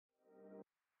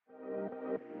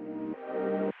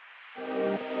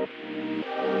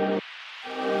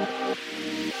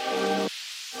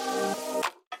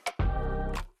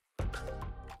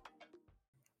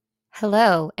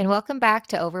Hello, and welcome back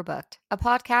to Overbooked, a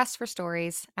podcast for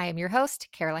stories. I am your host,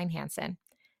 Caroline Hanson.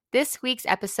 This week's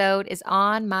episode is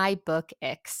on my Book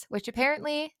Icks, which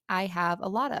apparently I have a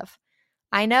lot of.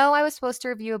 I know I was supposed to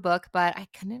review a book, but I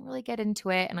couldn't really get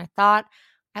into it, and I thought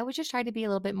I would just try to be a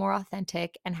little bit more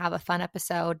authentic and have a fun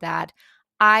episode that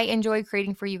I enjoy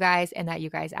creating for you guys and that you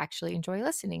guys actually enjoy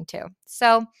listening to.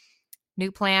 So,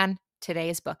 new plan, today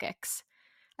is Book Icks.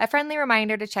 A friendly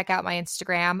reminder to check out my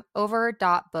Instagram,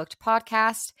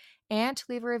 over.bookedpodcast, and to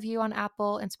leave a review on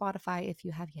Apple and Spotify if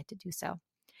you have yet to do so.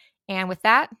 And with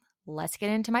that, let's get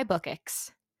into my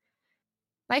bookicks.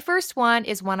 My first one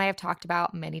is one I have talked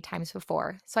about many times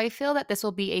before, so I feel that this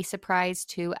will be a surprise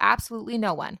to absolutely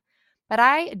no one. But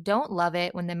I don't love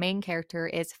it when the main character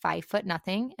is 5 foot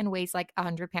nothing and weighs like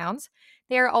 100 pounds.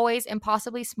 They are always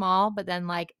impossibly small, but then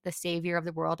like the savior of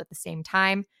the world at the same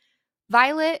time.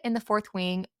 Violet in the fourth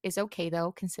wing is okay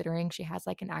though, considering she has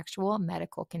like an actual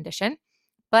medical condition.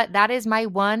 But that is my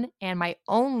one and my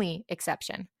only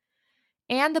exception.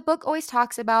 And the book always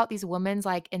talks about these women's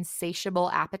like insatiable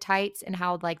appetites and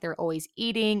how like they're always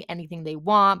eating anything they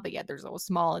want, but yet they're so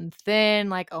small and thin.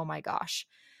 Like, oh my gosh.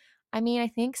 I mean, I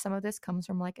think some of this comes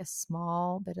from like a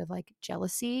small bit of like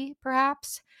jealousy,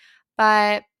 perhaps.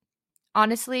 But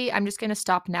honestly, I'm just going to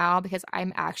stop now because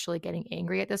I'm actually getting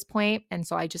angry at this point, and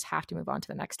so I just have to move on to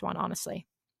the next one, honestly.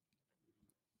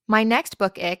 My next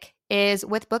book ick is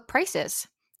with book prices.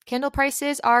 Kindle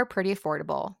prices are pretty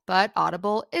affordable, but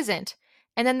Audible isn't.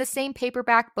 And then the same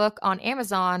paperback book on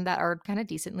Amazon that are kind of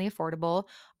decently affordable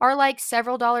are like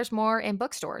several dollars more in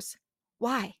bookstores.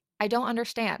 Why? I don't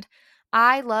understand.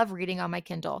 I love reading on my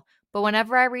Kindle, but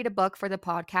whenever I read a book for the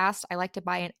podcast, I like to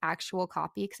buy an actual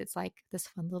copy because it's like this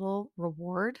fun little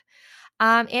reward.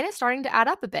 And it's starting to add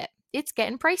up a bit. It's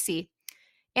getting pricey.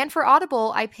 And for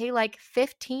Audible, I pay like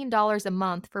 $15 a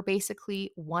month for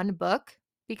basically one book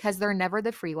because they're never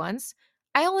the free ones.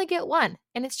 I only get one,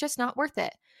 and it's just not worth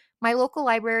it. My local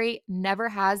library never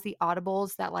has the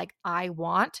Audibles that like I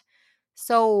want.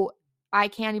 So I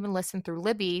can't even listen through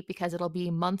Libby because it'll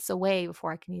be months away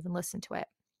before I can even listen to it.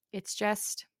 It's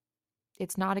just,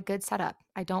 it's not a good setup.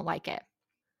 I don't like it.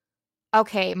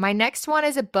 Okay, my next one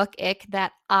is a book ick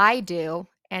that I do,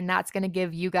 and that's going to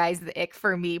give you guys the ick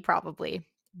for me probably.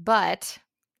 But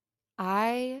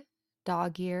I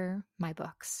dog ear my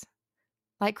books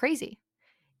like crazy.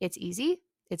 It's easy,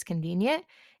 it's convenient,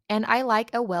 and I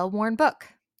like a well worn book.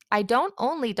 I don't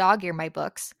only dog ear my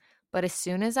books, but as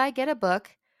soon as I get a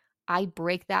book, I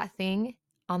break that thing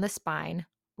on the spine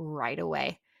right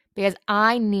away because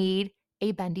I need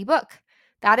a bendy book.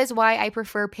 That is why I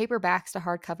prefer paperbacks to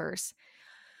hardcovers.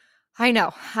 I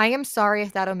know. I am sorry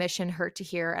if that omission hurt to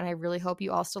hear, and I really hope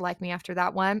you all still like me after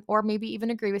that one, or maybe even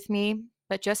agree with me.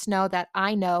 But just know that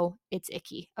I know it's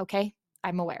icky, okay?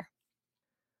 I'm aware.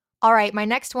 All right, my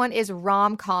next one is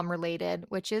rom com related,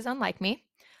 which is unlike me.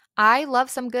 I love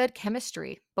some good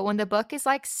chemistry, but when the book is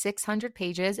like 600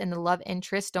 pages and the love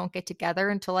interests don't get together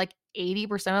until like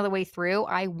 80% of the way through,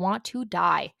 I want to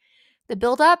die. The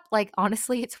buildup, like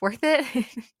honestly, it's worth it,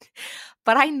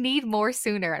 but I need more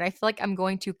sooner. And I feel like I'm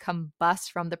going to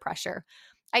combust from the pressure.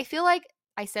 I feel like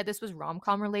I said this was rom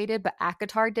com related, but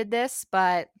Akatar did this,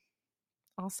 but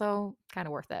also kind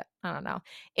of worth it. I don't know.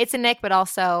 It's a Nick, but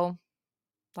also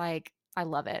like I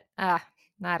love it. I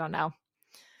don't know.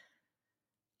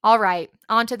 All right,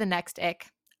 on to the next ick.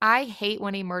 I hate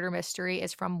when a murder mystery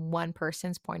is from one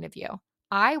person's point of view.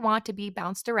 I want to be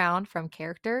bounced around from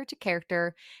character to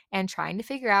character and trying to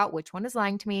figure out which one is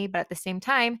lying to me, but at the same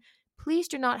time, please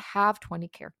do not have 20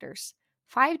 characters.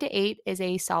 5 to 8 is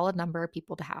a solid number of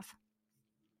people to have.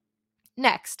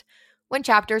 Next, when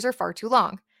chapters are far too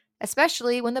long,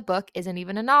 especially when the book isn't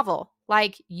even a novel.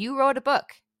 Like, you wrote a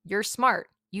book. You're smart.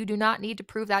 You do not need to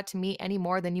prove that to me any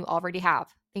more than you already have.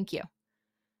 Thank you.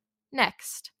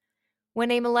 Next,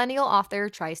 when a millennial author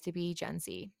tries to be Gen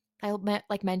Z. I'll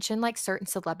like mention like certain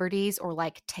celebrities or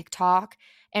like TikTok,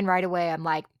 and right away I'm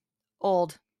like,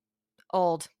 old,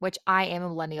 old, which I am a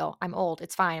millennial. I'm old.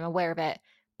 It's fine. I'm aware of it.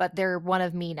 But they're one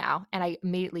of me now, and I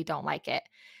immediately don't like it.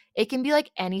 It can be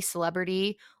like any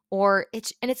celebrity, or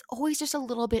it's always just a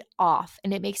little bit off,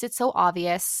 and it makes it so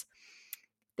obvious.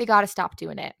 They got to stop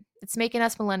doing it. It's making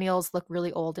us millennials look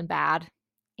really old and bad,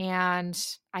 and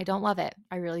I don't love it.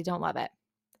 I really don't love it.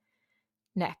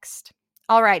 Next.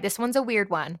 All right, this one's a weird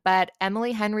one, but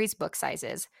Emily Henry's book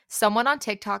sizes. Someone on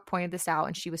TikTok pointed this out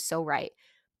and she was so right,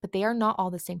 but they are not all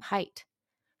the same height.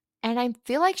 And I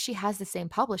feel like she has the same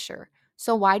publisher.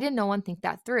 So why did no one think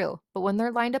that through? But when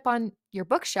they're lined up on your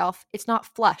bookshelf, it's not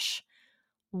flush.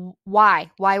 Why?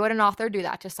 Why would an author do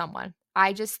that to someone?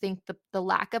 I just think the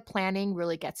lack of planning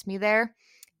really gets me there.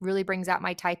 really brings out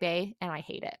my type A, and I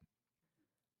hate it.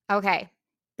 Okay,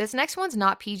 this next one's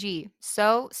not PG,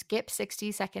 so skip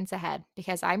 60 seconds ahead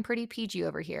because I'm pretty PG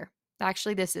over here.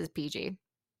 Actually, this is PG,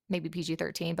 maybe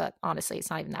PG-13, but honestly, it's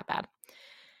not even that bad.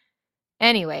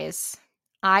 Anyways,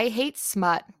 I hate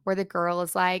smut where the girl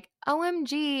is like,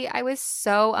 OMG, I was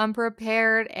so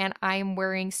unprepared and I'm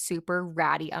wearing super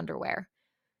ratty underwear.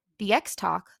 The X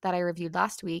Talk that I reviewed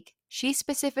last week, she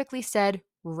specifically said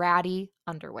ratty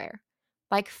underwear.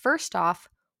 Like, first off,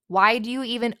 why do you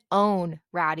even own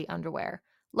ratty underwear?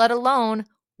 Let alone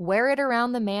wear it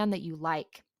around the man that you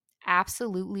like.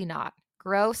 Absolutely not.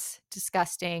 Gross,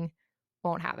 disgusting,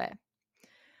 won't have it.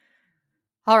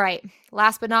 All right,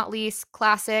 last but not least,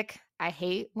 classic. I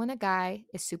hate when a guy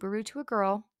is super rude to a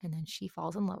girl and then she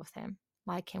falls in love with him.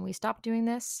 Like, can we stop doing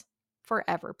this?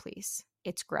 Forever, please.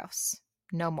 It's gross.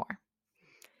 No more.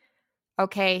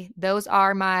 Okay, those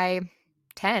are my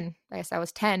 10. I guess that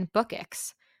was 10 Book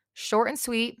Icks. Short and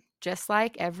sweet, just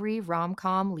like every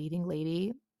rom-com leading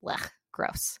lady. Blech,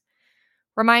 gross.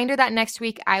 Reminder that next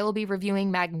week I will be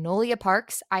reviewing Magnolia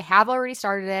Parks. I have already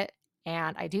started it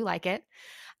and I do like it.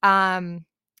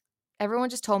 Everyone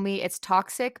just told me it's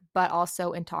toxic but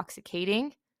also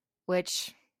intoxicating,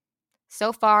 which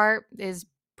so far is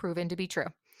proven to be true.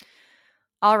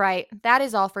 All right, that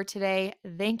is all for today.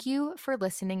 Thank you for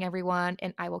listening, everyone,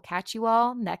 and I will catch you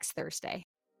all next Thursday.